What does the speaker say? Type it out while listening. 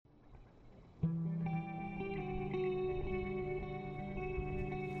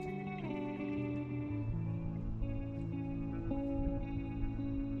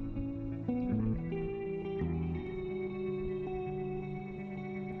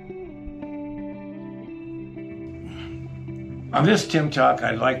On this Tim Talk,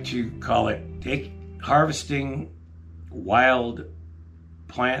 I'd like to call it Harvesting Wild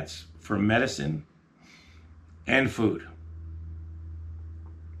Plants for Medicine and Food.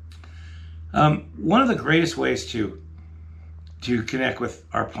 One of the greatest ways to connect with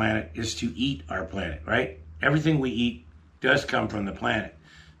our planet is to eat our planet, right? Everything we eat does come from the planet,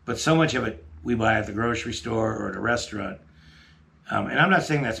 but so much of it we buy at the grocery store or at a restaurant. And I'm not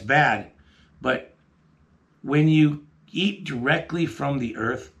saying that's bad, but when you eat directly from the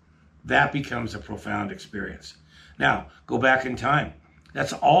earth, that becomes a profound experience. Now, go back in time.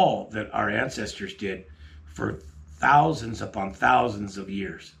 That's all that our ancestors did for thousands upon thousands of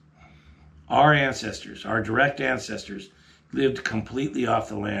years. Our ancestors, our direct ancestors, lived completely off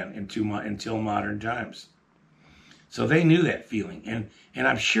the land until modern times. So they knew that feeling, and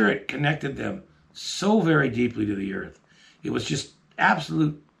I'm sure it connected them so very deeply to the earth. It was just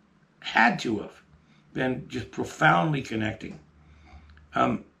absolute, had to have been just profoundly connecting.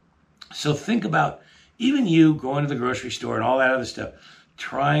 So think about even you going to the grocery store and all that other stuff,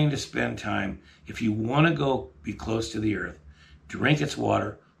 trying to spend time. If you want to go be close to the earth, drink its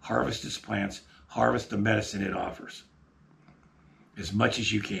water, harvest its plants, harvest the medicine it offers as much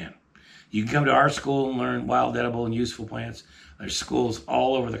as you can. You can come to our school and learn wild, edible, and useful plants. There's schools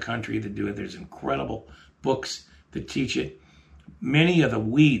all over the country that do it. There's incredible books that teach it. Many of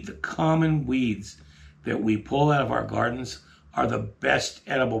the common weeds that we pull out of our gardens are the best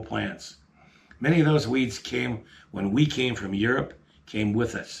edible plants. Many of those weeds when we came from Europe, came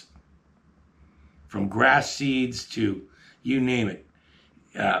with us. From grass seeds to you name it.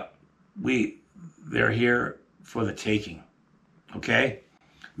 They're here for the taking. Okay?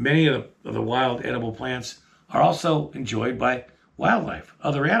 Many of the wild edible plants are also enjoyed by wildlife,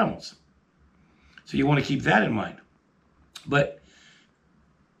 other animals. So you want to keep that in mind. But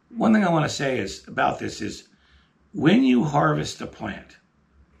one thing I want to say about this is when you harvest a plant,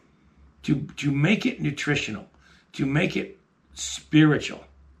 to make it nutritional, to make it spiritual,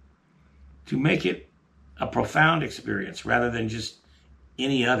 to make it a profound experience rather than just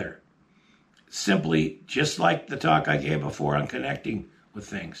any other. Simply, just like the talk I gave before on connecting with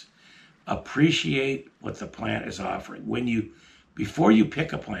things, appreciate what the plant is offering. Before you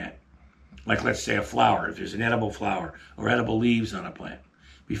pick a plant, like let's say a flower, if there's an edible flower or edible leaves on a plant,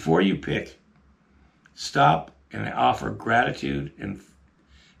 before you pick, stop and offer gratitude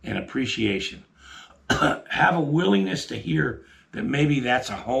and appreciation. Have a willingness to hear that maybe that's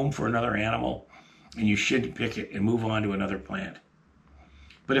a home for another animal and you shouldn't pick it and move on to another plant.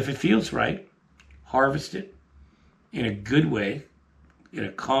 But if it feels right, harvest it in a good way, in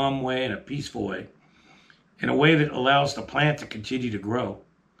a calm way, in a peaceful way, in a way that allows the plant to continue to grow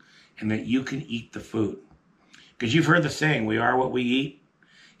and that you can eat the food. Because you've heard the saying, we are what we eat.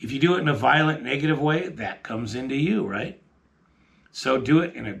 If you do it in a violent, negative way, that comes into you, right? So do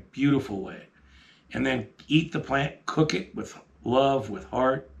it in a beautiful way. And then eat the plant, cook it with love, with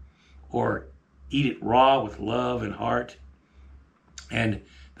heart, or eat it raw with love and heart. And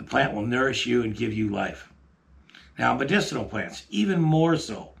the plant will nourish you and give you life. Now, medicinal plants, even more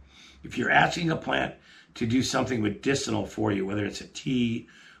so. If you're asking a plant to do something medicinal for you, whether it's a tea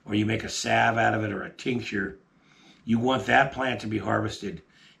or you make a salve out of it or a tincture, you want that plant to be harvested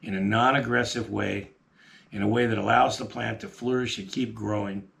in a non-aggressive way, in a way that allows the plant to flourish and keep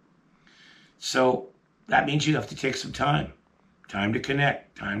growing. So that means you have to take some time to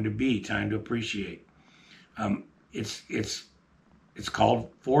connect, time to be, time to appreciate. It's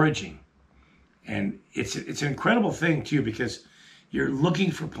called foraging. And it's an incredible thing too, because you're looking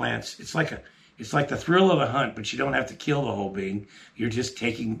for plants. It's like the thrill of a hunt, but you don't have to kill the whole being. You're just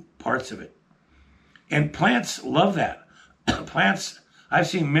taking parts of it. And plants love that. I've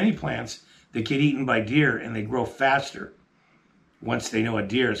seen many plants that get eaten by deer and they grow faster once they know a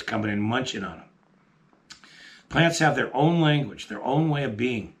deer is coming and munching on them. Plants have their own language, their own way of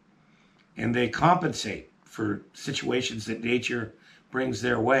being, and they compensate for situations that nature brings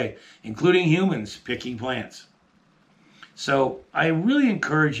their way, including humans picking plants. So I really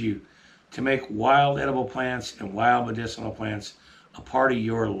encourage you to make wild edible plants and wild medicinal plants a part of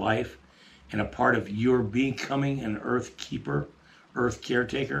your life and a part of your becoming an earth keeper, earth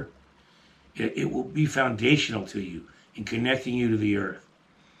caretaker. It will be foundational to you in connecting you to the earth.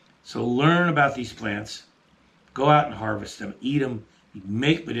 So learn about these plants, go out and harvest them, eat them,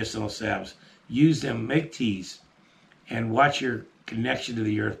 make medicinal salves, use them, make teas, and watch your connection to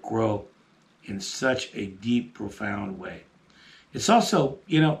the earth grow in such a deep, profound way. It's also,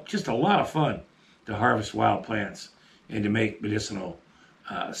 just a lot of fun to harvest wild plants and to make medicinal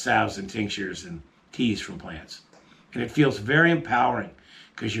salves and tinctures and teas from plants. And it feels very empowering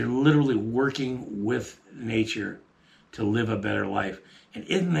because you're literally working with nature to live a better life. And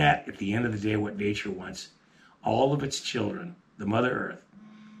isn't that, at the end of the day, what nature wants? All of its children, the Mother Earth,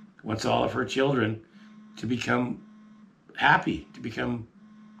 wants all of her children to become happy, to become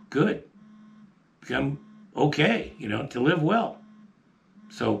good, become okay, to live well.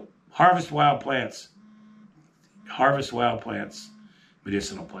 So harvest wild plants,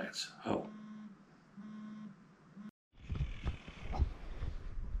 medicinal plants. Oh.